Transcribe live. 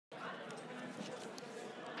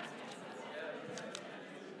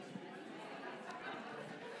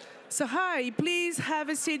So hi, please have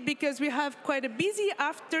a seat because we have quite a busy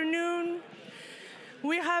afternoon.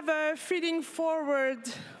 We have a feeding forward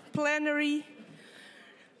plenary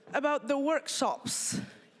about the workshops.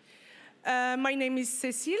 My name is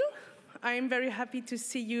Cécile. I'm very happy to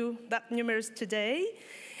see you that numerous today.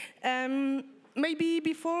 Maybe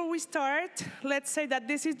before we start, let's say that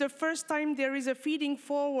this is the first time there is a feeding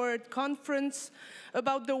forward conference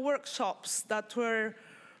about the workshops that were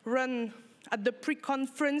run at the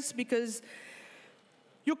pre-conference because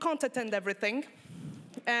you can't attend everything.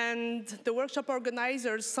 And the workshop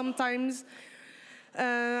organizers sometimes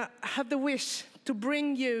have the wish to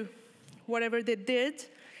bring you whatever they did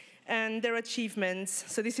and their achievements.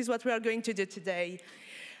 So this is what we are going to do today.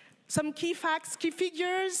 Some key facts, key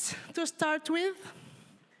figures to start with.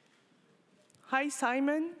 Hi,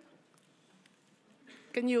 Simon.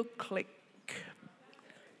 Can you click?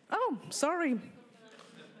 Oh, sorry.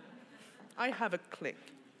 I have a click.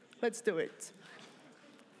 Let's do it.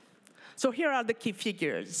 So here are the key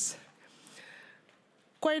figures.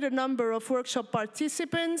 Quite a number of workshop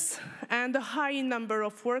participants and a high number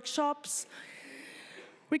of workshops.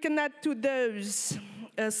 We can add to those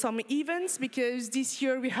some events because this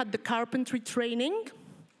year we had the carpentry training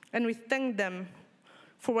and we thank them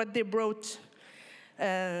for what they brought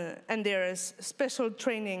and their special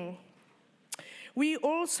training. We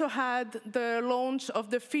also had the launch of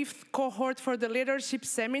the 5th cohort for the leadership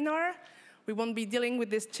seminar. We won't be dealing with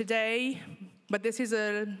this today, but this is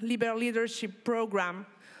a LIBER leadership program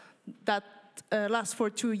that lasts for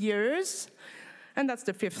 2 years, and that's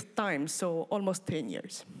the 5th time, so almost 10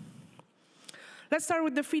 years. Let's start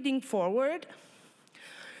with the feeding forward.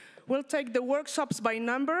 We'll take the workshops by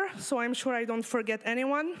number, so I'm sure I don't forget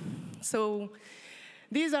anyone. So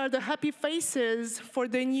these are the happy faces for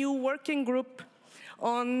the new working group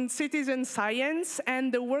on citizen science,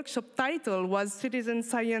 and the workshop title was Citizen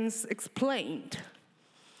Science Explained.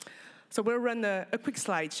 So we'll run a quick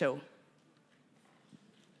slideshow.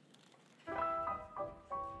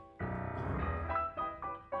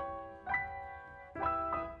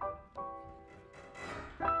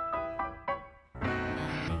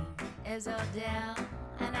 Is Odell,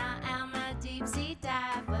 and I am a deep sea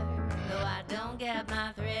diver. Though I don't get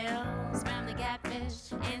my thrills from the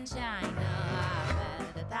catfish in China. I've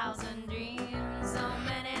had 1,000 dreams, so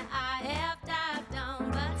many I have dived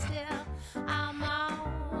on, but still I'm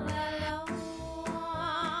all alone.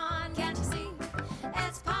 Can't you see?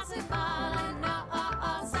 It's possible and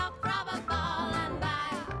oh, so probable. And by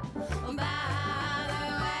the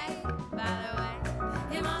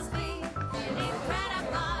way, it must be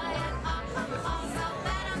incredible.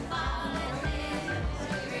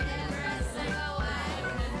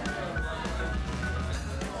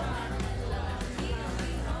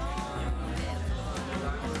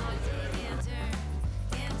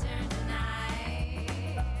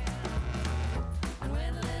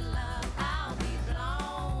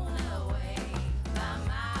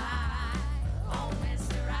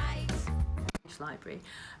 Library.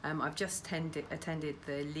 I've just attended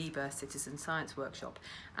the LIBER Citizen Science Workshop,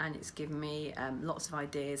 and it's given me lots of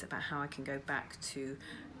ideas about how I can go back to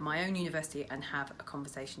my own university and have a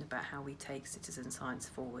conversation about how we take citizen science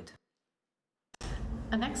forward.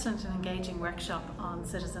 An excellent and engaging workshop on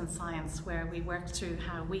citizen science where we work through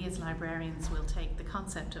how we as librarians will take the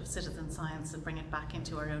concept of citizen science and bring it back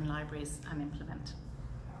into our own libraries and implement.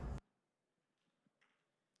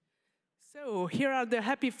 So here are the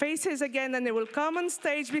happy faces again, and they will come on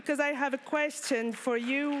stage because I have a question for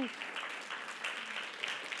you.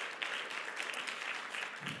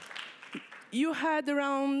 You had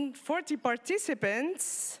around 40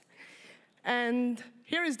 participants, and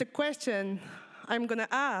here is the question I'm going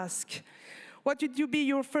to ask. What would be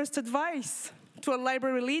your first advice to a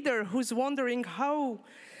library leader who's wondering how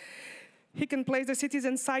he can place the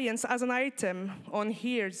citizen science as an item on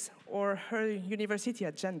his or her university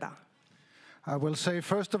agenda? I will say,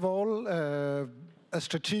 first of all, a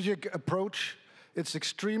strategic approach. It's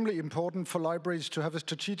extremely important for libraries to have a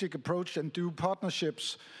strategic approach and do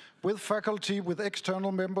partnerships with faculty, with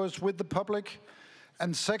external members, with the public.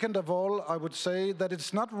 And second of all, I would say that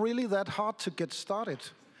it's not really that hard to get started.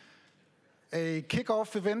 A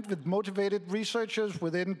kick-off event with motivated researchers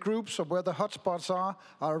within groups or where the hotspots are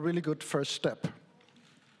a really good first step.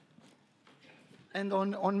 And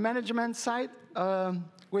on management side,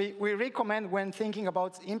 we recommend when thinking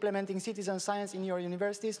about implementing citizen science in your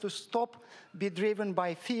universities to stop be driven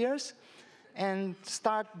by fears and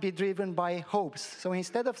start be driven by hopes. So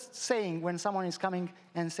instead of saying when someone is coming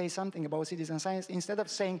and say something about citizen science, instead of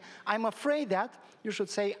saying, I'm afraid that, you should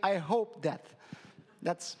say, I hope that.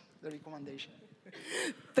 That's the recommendation.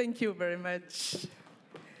 Thank you very much.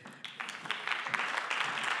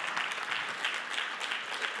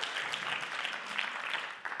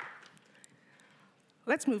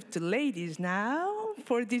 Let's move to ladies now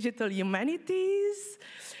for digital humanities.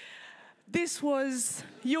 This was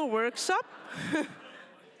your workshop.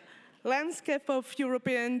 Landscape of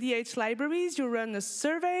European DH libraries. You run a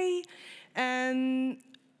survey, and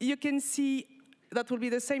you can see that will be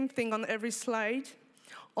the same thing on every slide.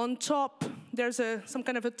 On top, there's some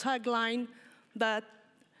kind of a tagline that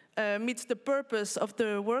meets the purpose of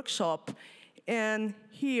the workshop. And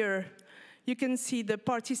here, you can see the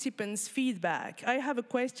participants' feedback. I have a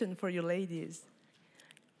question for you ladies.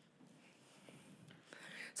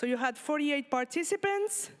 So you had 48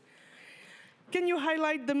 participants. Can you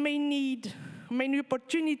highlight the main need, main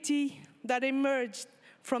opportunity that emerged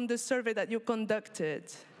from the survey that you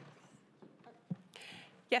conducted?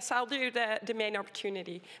 Yes, I'll do the main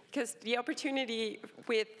opportunity, because the opportunity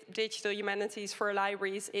with digital humanities for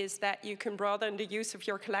libraries is that you can broaden the use of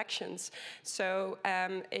your collections. So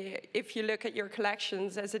if you look at your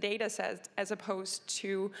collections as a data set, as opposed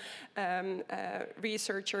to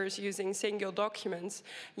researchers using single documents,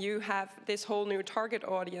 you have this whole new target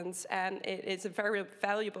audience, and it is a very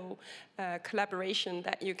valuable collaboration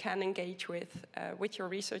that you can engage with your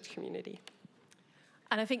research community.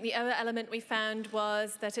 And I think the other element we found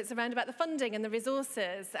was that it's around about the funding and the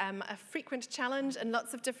resources, a frequent challenge in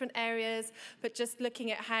lots of different areas, but just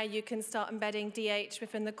looking at how you can start embedding DH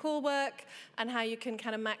within the core work and how you can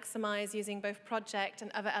kind of maximize using both project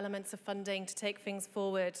and other elements of funding to take things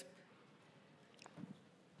forward.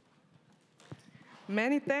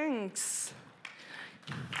 Many thanks.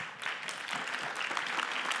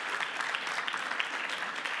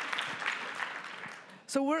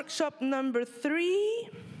 So workshop number 3,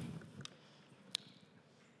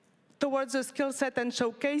 towards the skill set and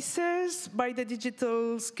showcases by the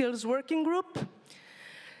Digital Skills Working Group.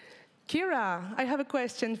 Kira, I have a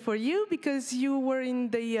question for you, because you were in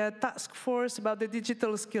the task force about the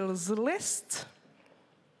digital skills list.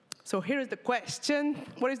 So here is the question.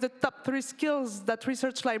 What is the top 3 skills that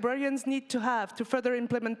research librarians need to have to further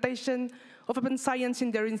implementation of open science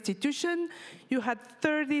in their institution? You had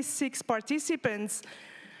 36 participants.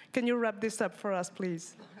 Can you wrap this up for us,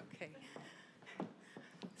 please? Okay.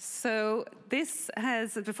 So this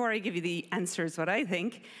has, before I give you the answers, what I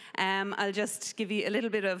think, I'll just give you a little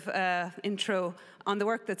bit of intro on the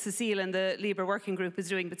work that Cécile and the LIBER working group is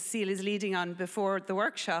doing, but Cécile is leading on before the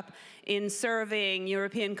workshop in surveying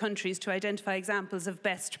European countries to identify examples of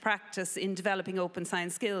best practice in developing open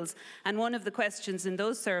science skills. And one of the questions in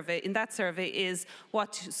that survey is,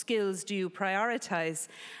 what skills do you prioritize?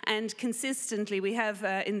 And consistently, we have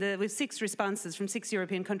with 6 responses from 6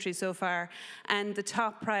 European countries so far, and the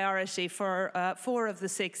top priority for 4 of the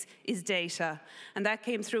 6 is data. And that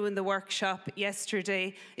came through in the workshop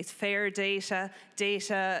yesterday. It's fair data,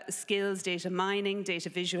 data skills, data mining, data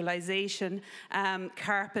visualization,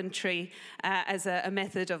 carpentry as a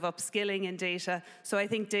method of upskilling in data. So I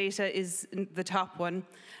think data is the top one.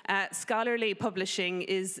 Scholarly publishing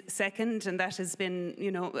is second, and that has been,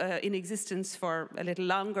 in existence for a little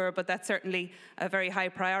longer, but that's certainly a very high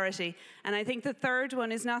priority. And I think the third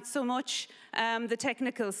one is not so much the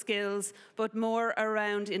technical skills, but more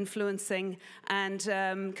around influencing and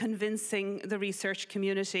convincing the research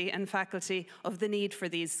community and faculty of the need for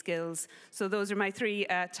these skills. So those are my 3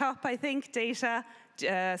 top, I think: data,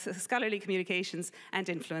 scholarly communications, and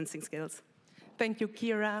influencing skills. Thank you,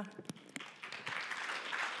 Kira.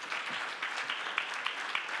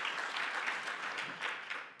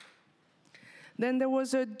 Then there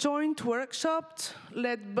was a joint workshop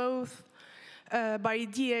led both by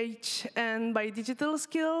DH and by Digital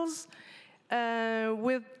Skills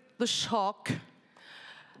with the shock.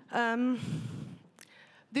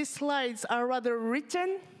 These slides are rather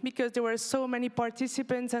written because there were so many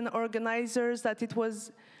participants and organizers that it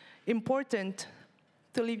was important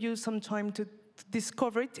to leave you some time to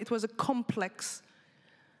discover it. It was a complex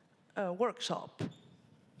workshop.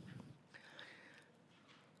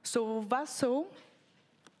 So Vaso,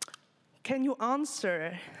 can you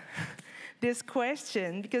answer this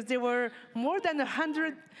question? Because there were more than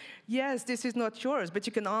 100. Yes, this is not yours, but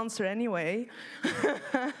you can answer anyway.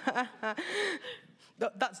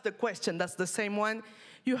 That's the question, that's the same one.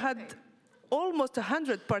 You had almost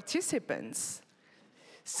 100 participants.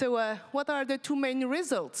 So what are the 2 main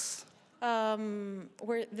results?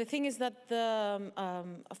 The thing is that,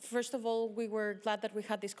 first of all, we were glad that we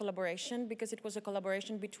had this collaboration, because it was a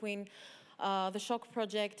collaboration between the SHOCK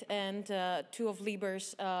project and 2 of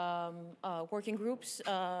LIBER's working groups,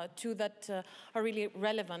 2 that are really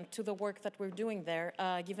relevant to the work that we're doing there,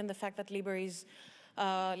 given the fact that LIBER is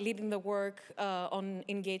leading the work on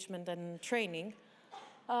engagement and training.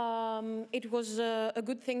 It was a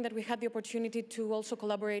good thing that we had the opportunity to also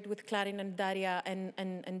collaborate with Clarin and Daria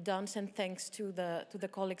and Dance, and thanks to the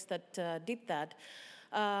colleagues that did that.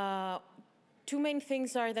 Two main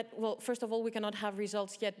things are that, well, first of all, we cannot have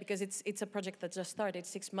results yet because it's a project that just started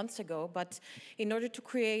 6 months ago. But in order to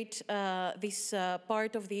create this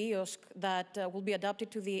part of the EOSC that will be adapted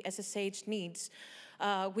to the SSH needs,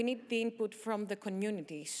 we need the input from the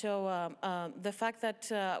community. So the fact that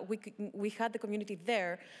we had the community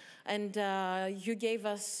there, and you gave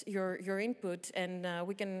us your input, and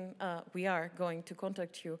we are going to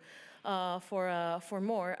contact you for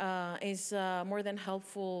more, is more than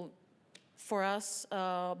helpful for us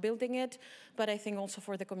building it, but I think also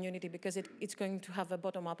for the community, because it's going to have a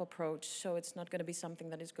bottom-up approach, so it's not going to be something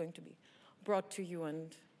that is going to be brought to you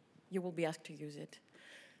and you will be asked to use it.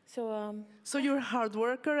 So you're a hard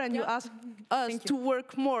worker and you ask us to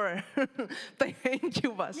work more. Thank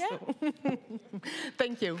you, Vasu. Yeah.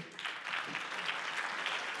 Thank you.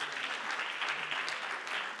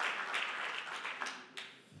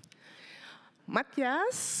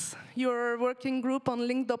 Matthias, your working group on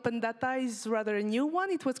linked open data is rather a new one.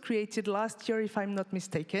 It was created last year, if I'm not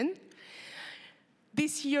mistaken.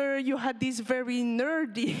 This year, you had this very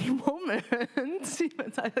nerdy moment.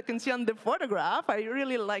 I can see on the photograph. I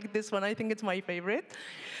really like this one. I think it's my favorite.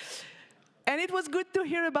 And it was good to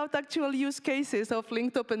hear about actual use cases of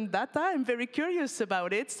linked open data. I'm very curious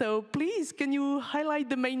about it. So please, can you highlight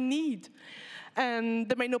the main need and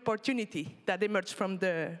the main opportunity that emerged from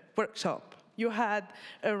the workshop? You had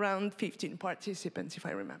around 15 participants, if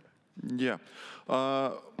I remember. Yeah.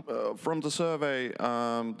 From the survey,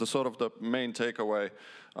 the main takeaway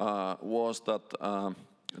was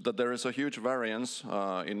that there is a huge variance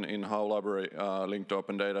in how library linked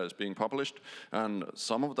open data is being published, and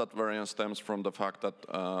some of that variance stems from the fact that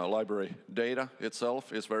library data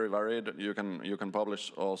itself is very varied. You can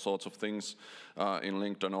publish all sorts of things in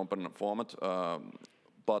linked and open format,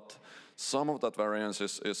 but some of that variance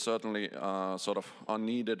is certainly sort of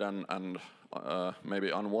unneeded and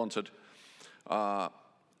maybe unwanted.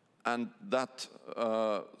 And that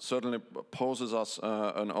certainly poses us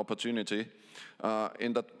an opportunity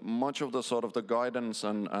in that much of the guidance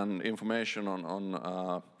and information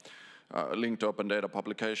on linked open data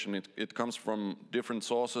publication, it comes from different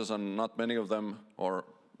sources, and not many of them, or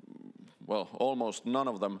well, almost none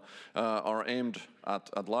of them, are aimed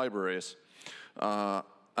at libraries.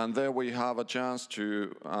 And there we have a chance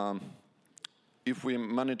to, if we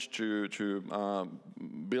manage to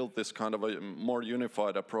build this kind of a more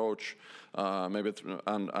unified approach, maybe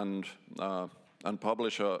and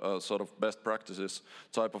publish a sort of best practices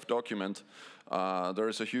type of document, there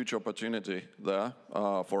is a huge opportunity there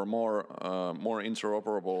for more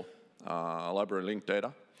interoperable library linked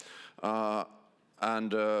data,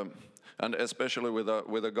 and especially with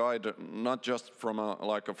a guide, not just from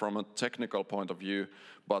a technical point of view,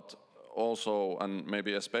 but also, and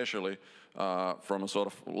maybe especially, from a sort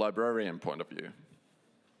of librarian point of view.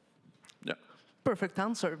 Yeah. Perfect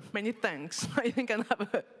answer. Many thanks. I think I'll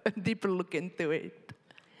have a deeper look into it.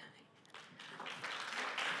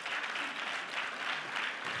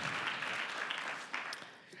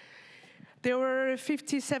 There were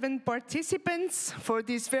 57 participants for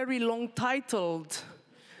this very long-titled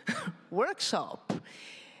workshop,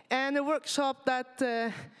 and a workshop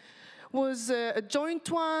that was a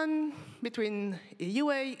joint one between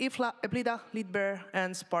EUA, IFLA, EBLIDA, LIBER,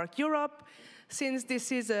 and Spark Europe, since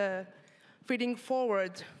this is a feeding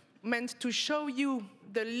forward meant to show you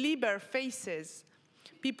the LIBER faces,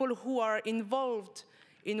 people who are involved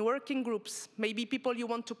in working groups, maybe people you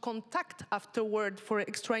want to contact afterward for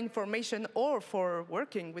extra information or for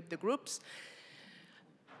working with the groups.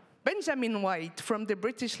 Benjamin White from the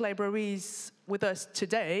British Library is with us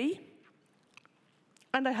today.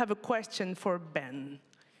 And I have a question for Ben.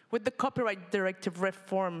 With the Copyright Directive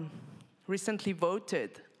reform recently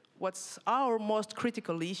voted, what's our most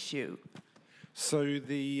critical issue? So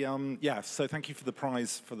so thank you for the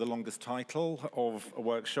prize for the longest title of a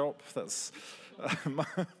workshop. That's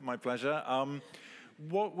my pleasure.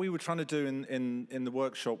 What we were trying to do in the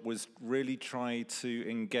workshop was really try to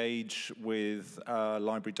engage with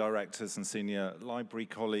library directors and senior library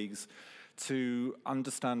colleagues to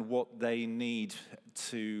understand what they need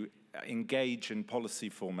to engage in policy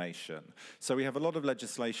formation. So we have a lot of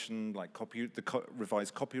legislation like the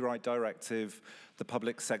revised Copyright Directive, the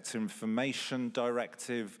Public Sector Information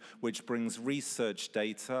Directive, which brings research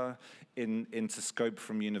data into scope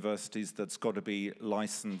from universities that's got to be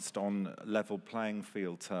licensed on level playing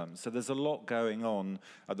field terms. So there's a lot going on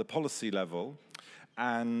at the policy level.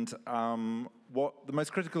 And what the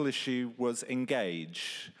most critical issue was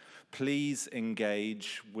engage. please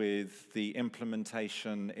engage with the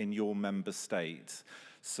implementation in your member state.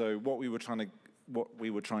 So what we were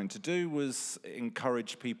trying to do was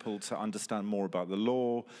encourage people to understand more about the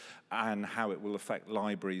law and how it will affect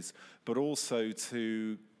libraries, but also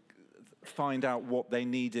to find out what they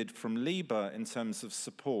needed from LIBER in terms of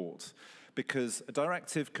support. Because a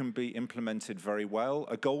directive can be implemented very well,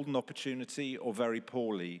 a golden opportunity, or very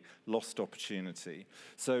poorly, lost opportunity.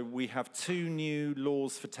 So we have 2 new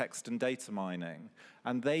laws for text and data mining,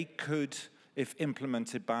 and they could, if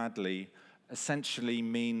implemented badly, essentially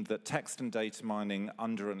mean that text and data mining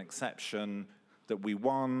under an exception that we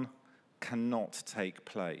won cannot take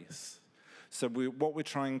place. So what we're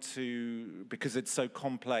trying to, because it's so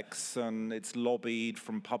complex and it's lobbied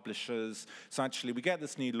from publishers, so actually we get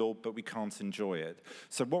this new law, but we can't enjoy it.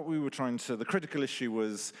 So what we were trying to, the critical issue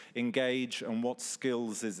was engage, and what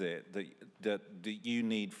skills is it that you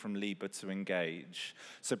need from LIBER to engage.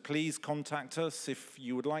 So please contact us if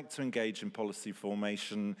you would like to engage in policy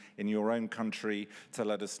formation in your own country, to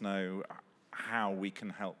let us know how we can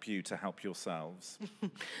help you to help yourselves.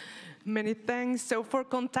 Many thanks. So for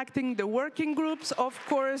contacting the working groups, of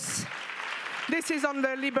course, this is on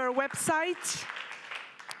the LIBER website.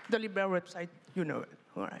 The LIBER website, you know it,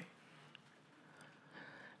 all right.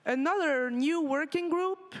 Another new working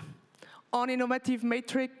group on innovative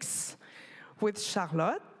matrix with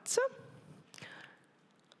Charlotte.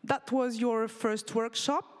 That was your first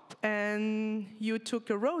workshop, and you took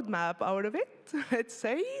a roadmap out of it, let's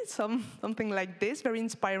say, something like this, very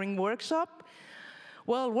inspiring workshop.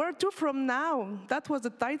 Well, where to from now? That was the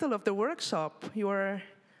title of the workshop. You're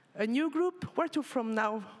a new group. Where to from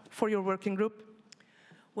now for your working group?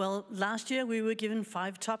 Well, last year we were given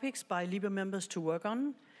 5 topics by LIBER members to work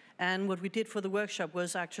on. And what we did for the workshop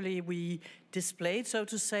was actually we displayed, so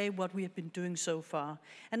to say, what we have been doing so far.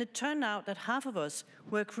 And it turned out that half of us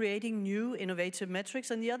were creating new innovative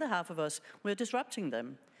metrics and the other half of us were disrupting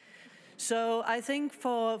them. So I think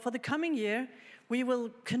for the coming year, we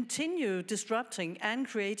will continue disrupting and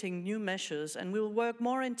creating new measures, and we will work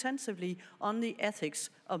more intensively on the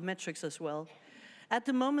ethics of metrics as well. At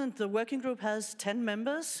the moment, the working group has 10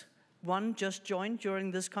 members. 1 just joined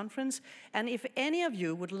during this conference. And if any of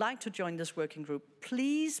you would like to join this working group,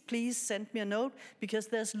 please send me a note, because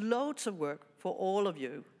there's loads of work for all of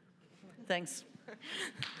you. Thanks.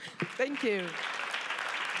 Thank you.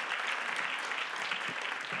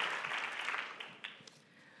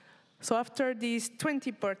 So after these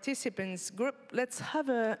 20 participants group, let's have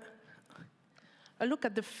a look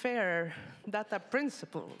at the FAIR data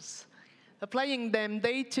principles, applying them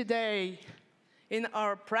day to day in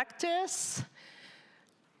our practice.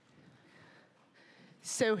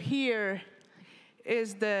 So here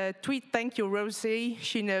is the tweet. Thank you, Rosie.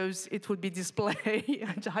 She knows it would be displayed.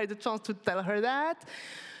 I had the chance to tell her that.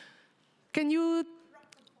 Can you?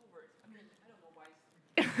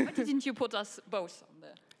 Why didn't you put us both on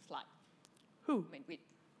the slide? Who?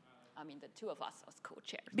 I mean, the 2 of us as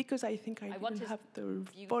co-chairs. Because I think I didn't have the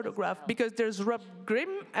photograph. Well. Because there's Rob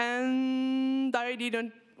Grimm, and I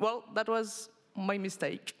didn't. Well, that was my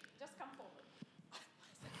mistake. Just come forward.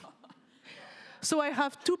 So I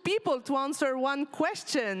have 2 people to answer 1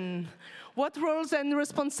 question. What roles and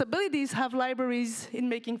responsibilities have libraries in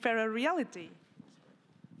making FAIR a reality?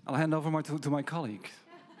 I'll hand over to my colleague.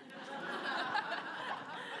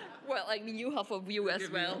 Well, I mean, you have a view as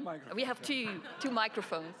well. We have two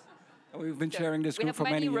microphones. We've been sharing this group for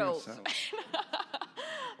many years.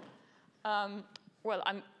 So. Well,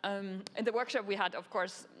 in the workshop we had, of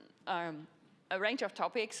course, a range of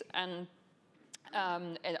topics, and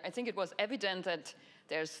I think it was evident that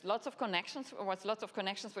there's lots of connections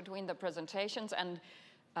between the presentations, and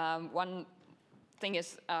one thing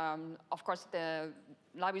is, of course, the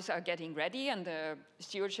libraries are getting ready, and the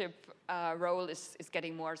stewardship role is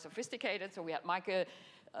getting more sophisticated. So we had Michael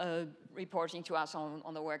reporting to us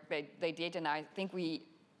on the work they did, and I think we,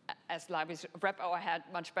 as libraries, wrap our head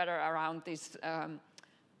much better around this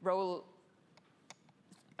role,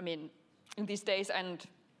 I mean, in these days.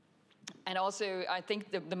 And also, I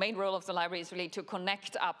think the main role of the library is really to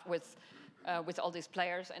connect up with all these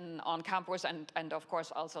players on campus, and of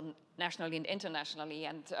course also nationally and internationally,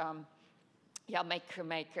 and yeah, make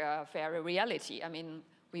FAIR a reality. I mean,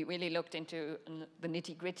 we really looked into the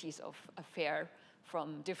nitty-gritties of FAIR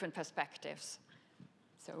from different perspectives.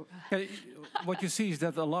 So what you see is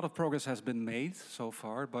that a lot of progress has been made so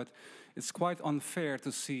far, but it's quite unfair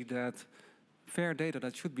to see that FAIR data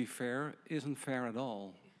that should be fair isn't fair at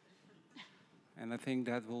all. And I think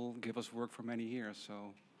that will give us work for many years.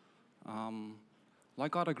 So,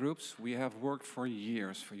 like other groups, we have worked for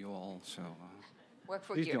years for you all. So, work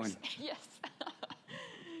for please years. Join. Yes.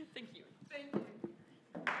 Thank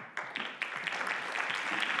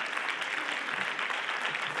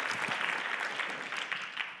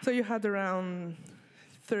So you had around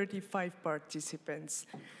 35 participants.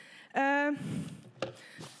 The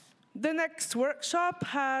next workshop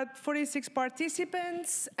had 46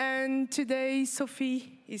 participants, and today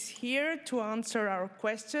Sophie is here to answer our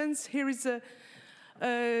questions. Here is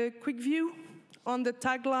a quick view on the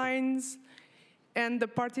taglines and the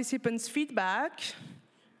participants' feedback.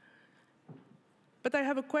 But I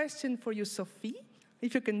have a question for you, Sophie,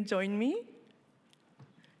 if you can join me.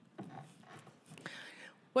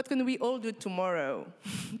 What can we all do tomorrow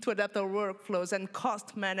to adapt our workflows and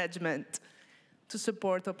cost management to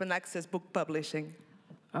support open access book publishing?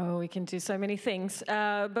 Oh, we can do so many things.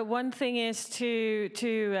 But one thing is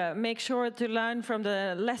to make sure to learn from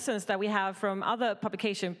the lessons that we have from other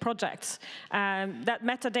publication projects. That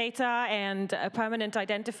metadata and permanent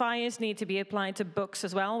identifiers need to be applied to books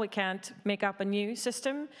as well. We can't make up a new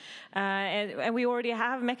system. And we already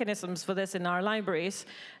have mechanisms for this in our libraries.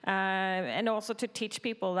 And also to teach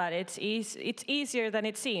people that it's easier than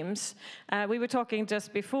it seems. We were talking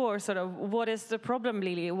just before, sort of, what is the problem,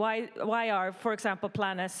 Lili? Why are, for example,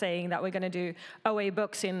 planners saying that we're going to do OA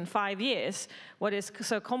books in 5 years? What is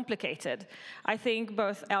so complicated? I think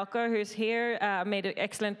both Elke, who's here, made an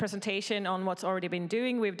excellent presentation on what's already been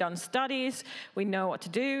doing. We've done studies. We know what to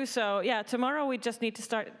do. So yeah, tomorrow we just need to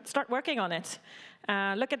start working on it.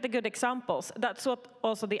 Look at the good examples. That's what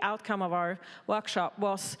also the outcome of our workshop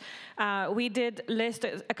was. We did list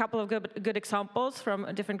a couple of good examples from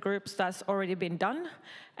different groups that's already been done.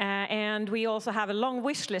 And we also have a long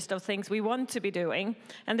wish list of things we want to be doing.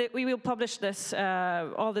 And we will publish this,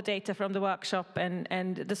 all the data from the workshop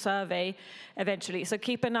and the survey eventually. So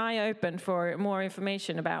keep an eye open for more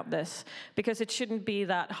information about this, because it shouldn't be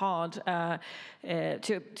that hard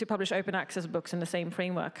to publish open access books in the same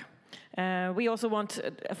framework. We also want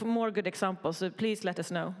more good examples, so please let us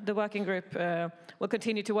know. The working group will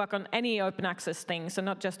continue to work on any open access things, so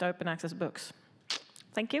not just open access books.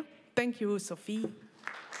 Thank you. Thank you, Sophie.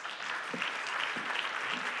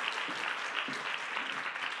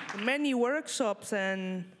 Many workshops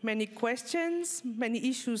and many questions, many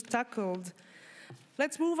issues tackled.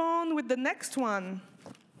 Let's move on with the next one.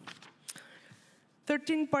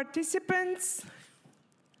 13 participants.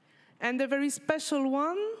 And a very special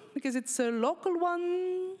one, because it's a local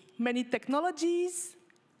one, many technologies.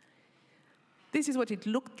 This is what it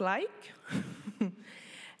looked like.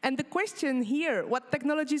 And the question here, what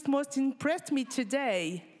technologies most impressed me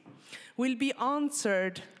today, will be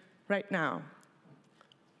answered right now.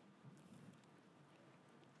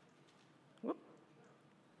 Whoop.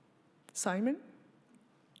 Simon?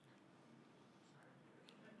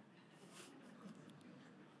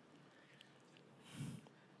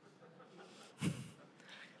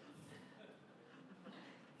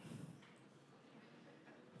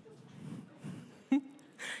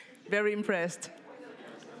 Very impressed.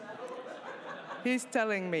 He's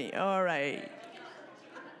telling me, all right.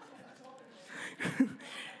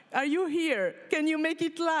 Are you here? Can you make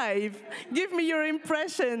it live? Give me your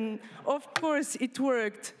impression. Of course, it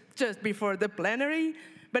worked just before the plenary,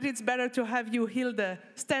 but it's better to have you, Hilde,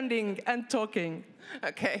 standing and talking.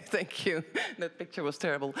 Okay, thank you. That picture was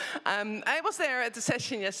terrible. I was there at the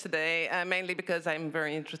session yesterday, mainly because I'm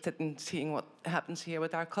very interested in seeing what happens here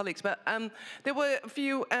with our colleagues. But there were a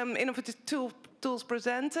few innovative tools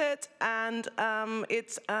presented, and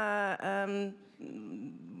it's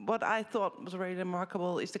what I thought was very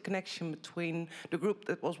remarkable is the connection between the group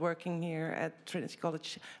that was working here at Trinity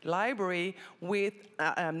College Library with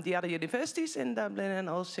the other universities in Dublin, and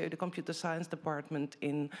also the computer science department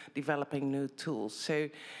in developing new tools. So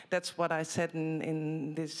that's what I said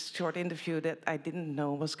in this short interview that I didn't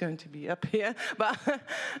know was going to be up here. But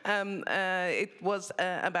it was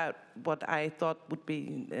about what I thought would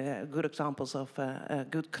be good examples of a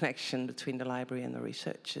good connection between the library and the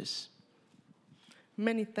researchers.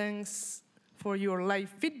 Many thanks for your live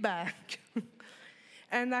feedback.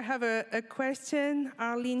 And I have a question.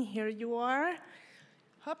 Arlene, here you are.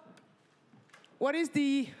 Hup. What is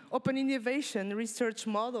the open innovation research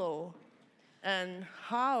model, and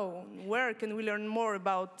how, where can we learn more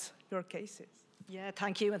about your cases? Yeah,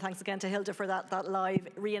 thank you, and thanks again to Hilde for that live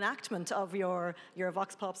reenactment of your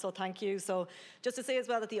Vox Pop, so thank you. So just to say as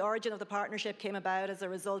well that the origin of the partnership came about as a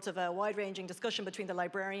result of a wide-ranging discussion between the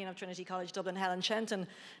librarian of Trinity College Dublin, Helen Shenton,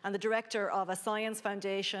 and the director of a Science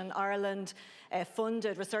Foundation Ireland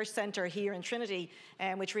funded research centre here in Trinity,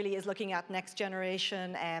 which really is looking at next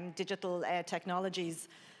generation digital technologies.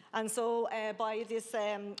 And so by this,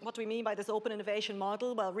 what do we mean by this open innovation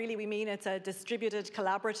model? Well, really we mean it's a distributed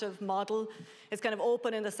collaborative model. It's kind of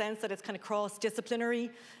open in the sense that it's kind of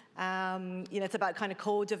cross-disciplinary. It's about kind of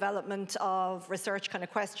co-development of research kind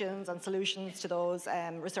of questions and solutions to those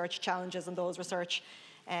research challenges and those research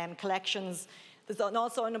collections. There's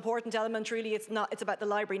also an important element, really, it's about the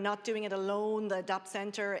library not doing it alone. The DAP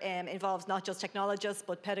Centre involves not just technologists,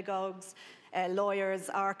 but pedagogues, lawyers,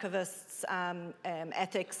 archivists,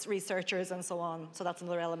 ethics researchers, and so on. So that's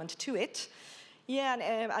another element to it. Yeah,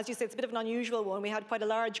 and as you say, it's a bit of an unusual one. We had quite a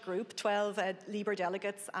large group, 12 LIBER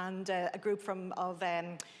delegates, and a group of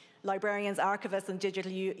librarians, archivists, and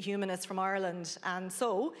digital humanists from Ireland. And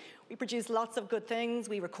so we produced lots of good things.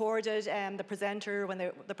 We recorded the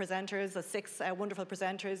presenters, the 6 wonderful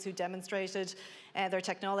presenters who demonstrated their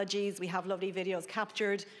technologies. We have lovely videos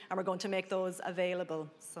captured, and we're going to make those available.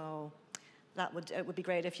 So it would be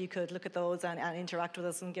great if you could look at those and interact with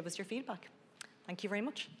us and give us your feedback. Thank you very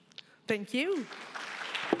much. Thank you.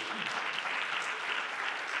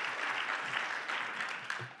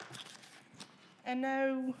 And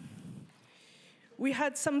now we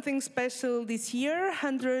had something special this year,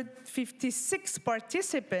 156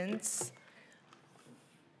 participants.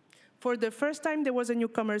 For the first time, there was a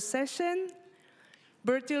newcomer session.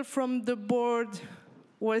 Bertil from the board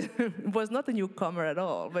was not a newcomer at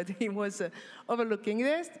all, but he was overlooking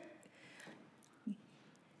this.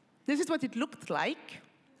 This is what it looked like.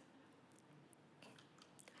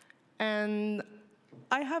 And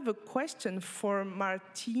I have a question for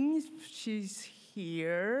Martine. She's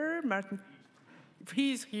here. Martin,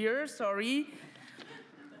 he's here, sorry.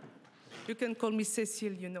 You can call me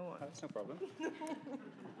Cécile, you know. That's no problem.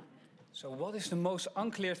 So what is the most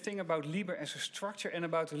unclear thing about LIBER as a structure and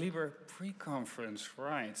about the LIBER pre-conference?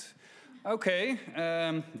 Right. Okay,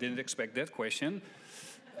 didn't expect that question.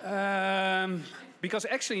 Because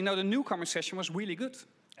actually, no, the newcomer session was really good.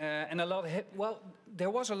 And there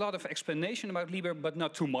was a lot of explanation about LIBER, but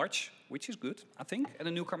not too much, which is good, I think, at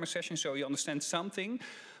a newcomer session, so you understand something.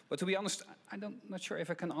 But to be honest, I'm not sure if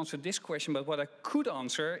I can answer this question, but what I could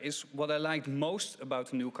answer is what I liked most about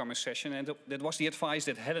the newcomer session, and that was the advice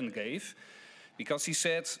that Helen gave, because he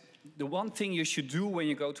said, the one thing you should do when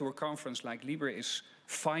you go to a conference like LIBER is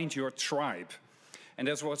find your tribe. And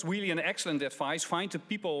that was really an excellent advice. Find the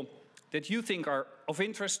people that you think are of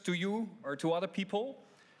interest to you or to other people.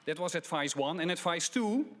 That was advice 1. And advice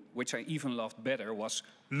 2, which I even loved better, was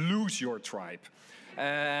lose your tribe.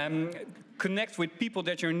 Connect with people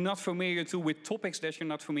that you're not familiar to, with topics that you're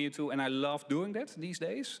not familiar to, and I love doing that these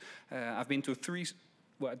days. I've been to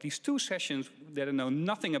at least 2 sessions that I know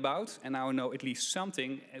nothing about, and now I know at least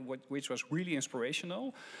something, which was really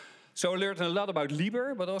inspirational. So I learned a lot about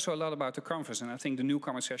LIBER, but also a lot about the conference, and I think the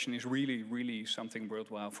newcomer session is really, really something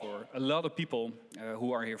worthwhile for a lot of people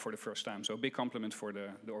who are here for the first time. So a big compliment for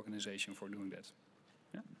the organization for doing that.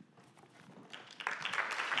 Yeah.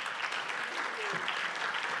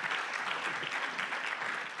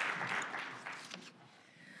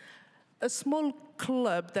 A small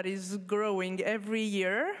club that is growing every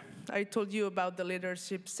year. I told you about the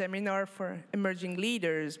leadership seminar for emerging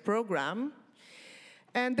leaders program.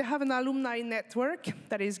 And they have an alumni network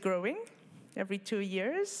that is growing every 2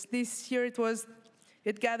 years. This year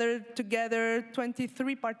it gathered together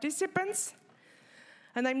 23 participants.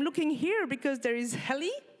 And I'm looking here because there is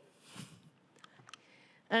Heli.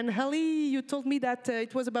 And Heli, you told me that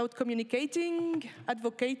it was about communicating,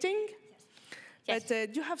 advocating. Yes.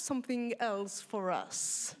 But do you have something else for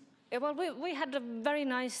us? Well, we had a very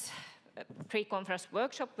nice pre-conference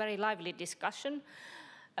workshop, very lively discussion.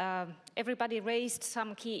 Everybody raised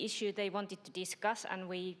some key issue they wanted to discuss, and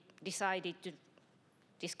we decided to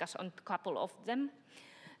discuss on a couple of them.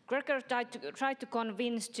 Gregor tried to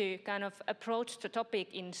convince to kind of approach the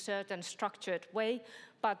topic in certain structured way,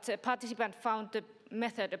 but participants found the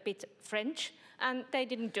method a bit French, and they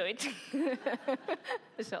didn't do it.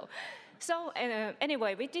 So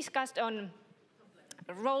anyway, we discussed on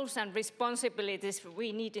roles and responsibilities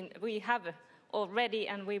we have already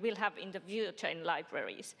and we will have in the future in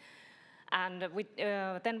libraries. And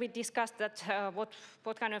then we discussed that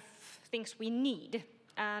what kind of things we need.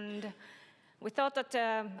 And we thought that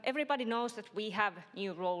everybody knows that we have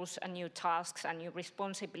new roles and new tasks and new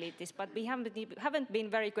responsibilities, but we haven't been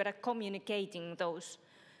very good at communicating those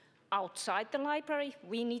outside the library.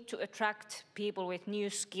 We need to attract people with new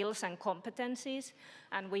skills and competencies,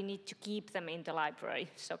 and we need to keep them in the library,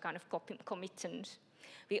 so kind of commitment.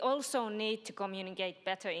 We also need to communicate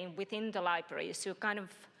better within the library, so kind of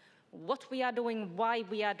what we are doing, why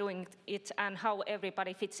we are doing it, and how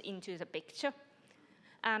everybody fits into the picture.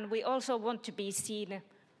 And we also want to be seen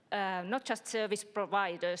not just service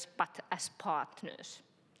providers, but as partners.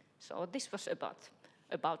 So this was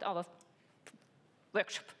about our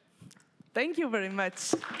workshop. Thank you very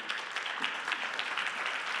much.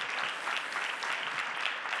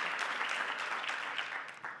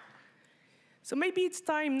 So maybe it's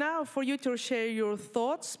time now for you to share your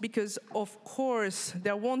thoughts, because of course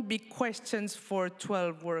there won't be questions for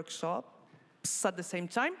 12 workshops at the same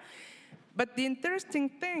time. But the interesting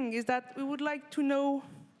thing is that we would like to know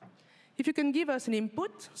if you can give us an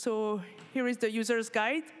input. So here is the user's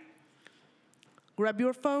guide. Grab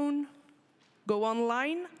your phone, go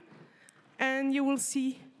online, and you will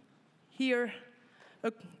see here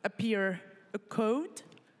appear a code,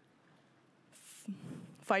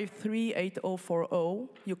 538040.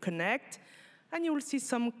 You connect, and you will see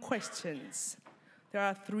some questions. There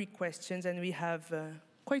are 3 questions, and we have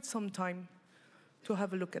quite some time to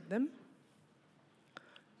have a look at them.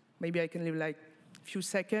 Maybe I can leave like a few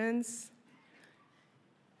seconds,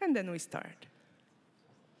 and then we start.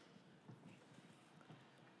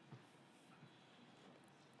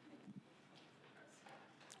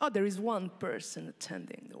 Oh, there is one person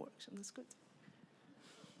attending the workshop. That's good.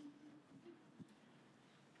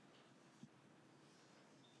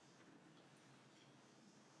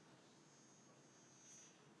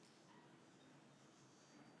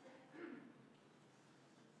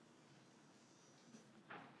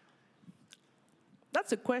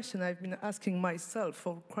 That's a question I've been asking myself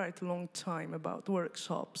for quite a long time about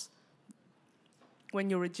workshops. When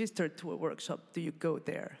you register to a workshop, do you go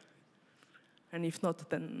there? And if not,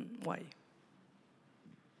 then why?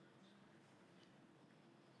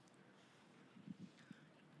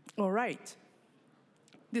 All right.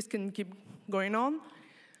 This can keep going on.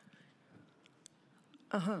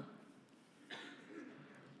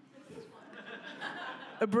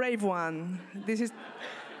 A brave one. This is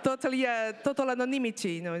totally total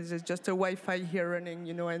anonymity. You know, it's just a Wi-Fi here running,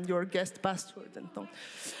 you know, and your guest password and so on.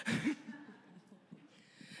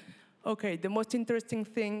 Okay, the most interesting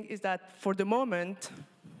thing is that for the moment,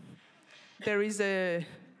 there is a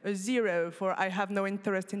 0 for I have no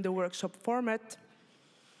interest in the workshop format.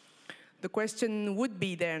 The question would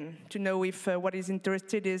be then to know if what is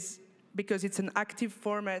interested is because it's an active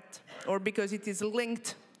format or because it is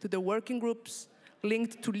linked to the working groups,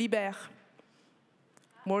 linked to LIBER.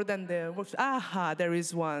 More than the works. Aha, there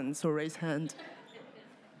is one, so raise hand.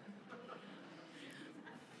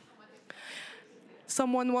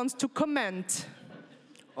 Someone wants to comment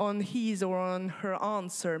on his or on her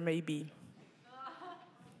answer, maybe.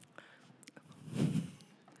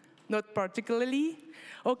 Not particularly?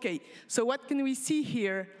 Okay, so what can we see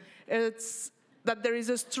here? It's that there is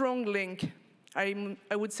a strong link. I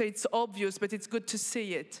would say it's obvious, but it's good to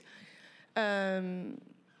see it.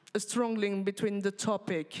 A strong link between the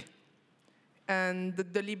topic and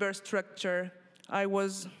the LIBER structure. I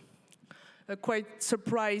was quite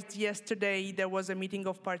surprised yesterday. There was a meeting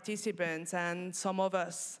of participants, and some of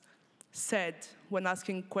us said, when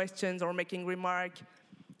asking questions or making remarks,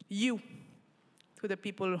 you, to the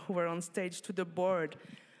people who were on stage, to the board.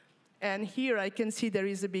 And here I can see there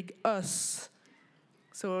is a big us.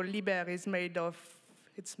 So LIBER is made of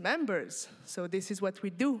its members. So this is what we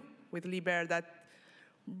do with LIBER that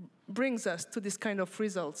brings us to this kind of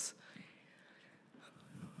results.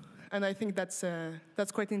 And I think that's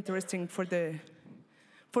quite interesting for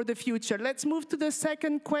the future. Let's move to the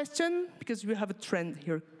second question, because we have a trend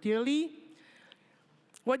here clearly.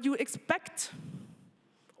 What do you expect,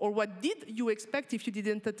 or what did you expect if you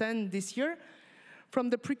didn't attend this year,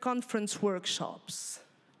 from the pre-conference workshops?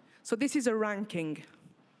 So this is a ranking.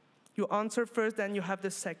 You answer first, then you have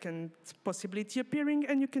the second possibility appearing,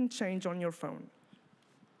 and you can change on your phone.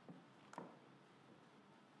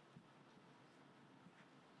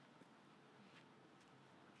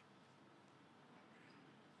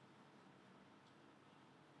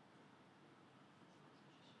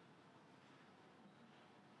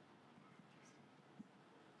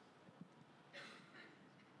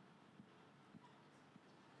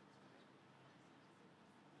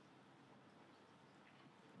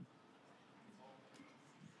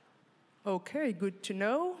 Okay, good to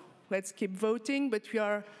know. Let's keep voting, but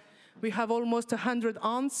we have almost 100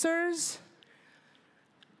 answers.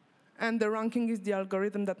 And the ranking is the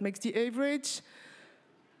algorithm that makes the average.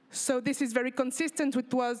 So this is very consistent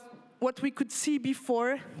with what we could see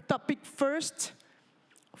before. Topic first,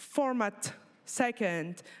 format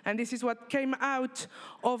second. And this is what came out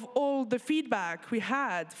of all the feedback we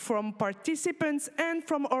had from participants and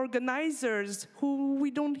from organizers, who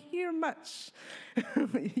we don't hear much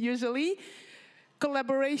usually.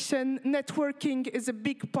 Collaboration, networking is a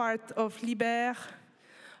big part of LIBER.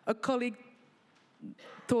 A colleague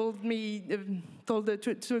told me,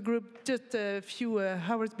 to a group just a few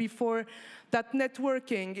hours before that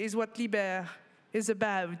networking is what LIBER is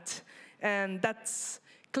about, and that's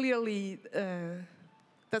clearly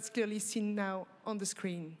seen now on the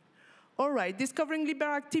screen. All right, discovering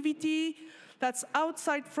LIBER activity that's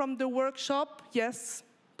outside from the workshop. Yes,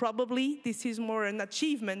 probably this is more an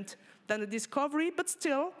achievement than a discovery, but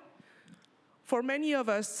still, for many of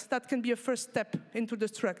us, that can be a first step into the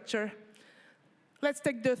structure. Let's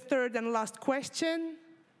take the third and last question.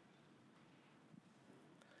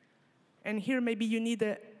 And here maybe you need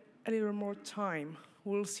a little more time.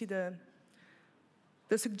 We'll see the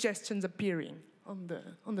suggestions appearing on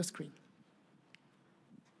the screen.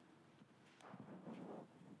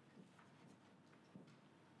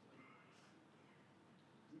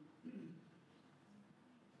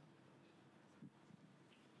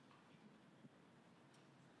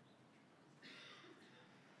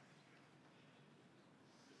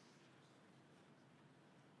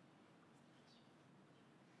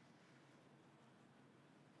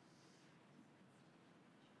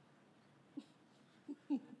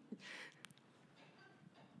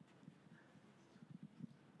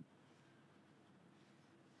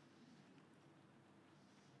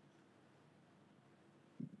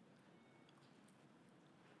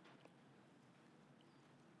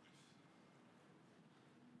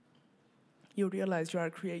 You realize you are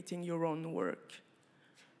creating your own work,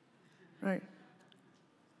 right?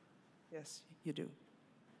 Yes, you do.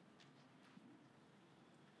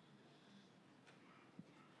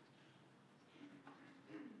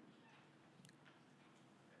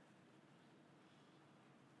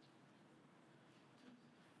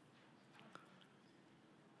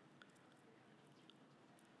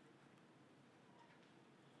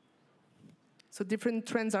 So different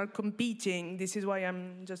trends are competing. This is why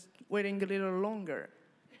I'm just waiting a little longer.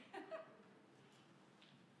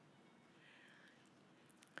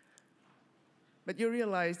 But you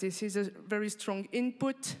realize this is a very strong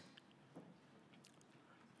input,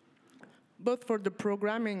 both for the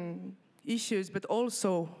programming issues, but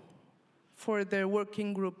also for the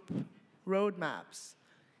working group roadmaps.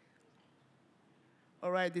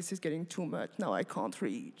 All right, this is getting too much. Now I can't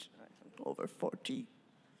read. Over 40.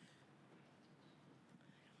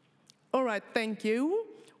 All right, thank you.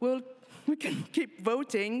 We can keep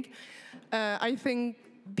voting. I think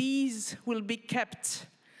these will be kept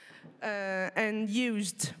and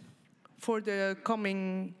used for the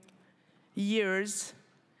coming years.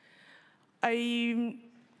 I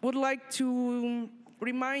would like to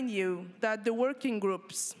remind you that the working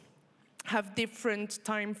groups have different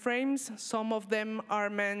time frames. Some of them are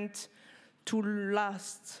meant to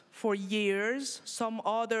last for years. Some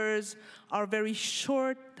others are very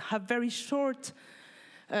short, have very short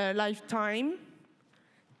lifetime.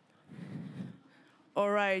 All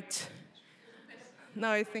right.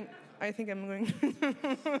 Now I think I'm going.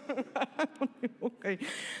 Okay.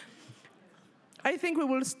 I think we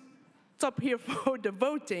will stop here for the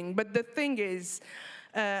voting. But the thing is,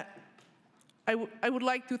 I would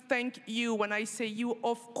like to thank you. When I say you,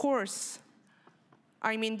 of course,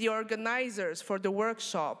 I mean the organizers for the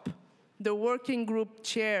workshop, the working group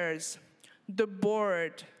chairs, the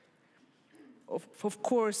board, of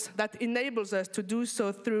course, that enables us to do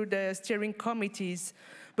so through the steering committees,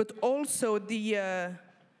 but also the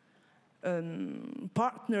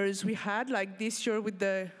partners we had, like this year with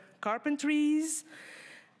the carpentries.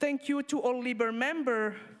 Thank you to all LIBER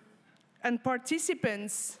members and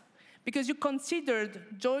participants, because you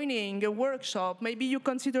considered joining a workshop, maybe you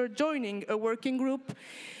considered joining a working group.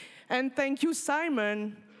 And thank you,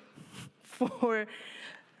 Simon, for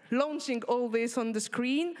launching all this on the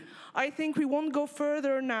screen. I think we won't go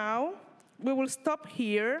further now. We will stop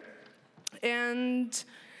here. And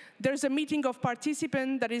there's a meeting of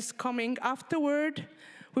participants that is coming afterward.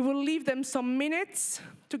 We will leave them some minutes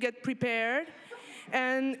to get prepared.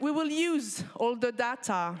 And we will use all the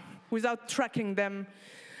data without tracking them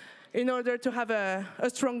in order to have a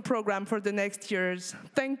strong program for the next years.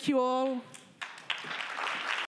 Thank you all.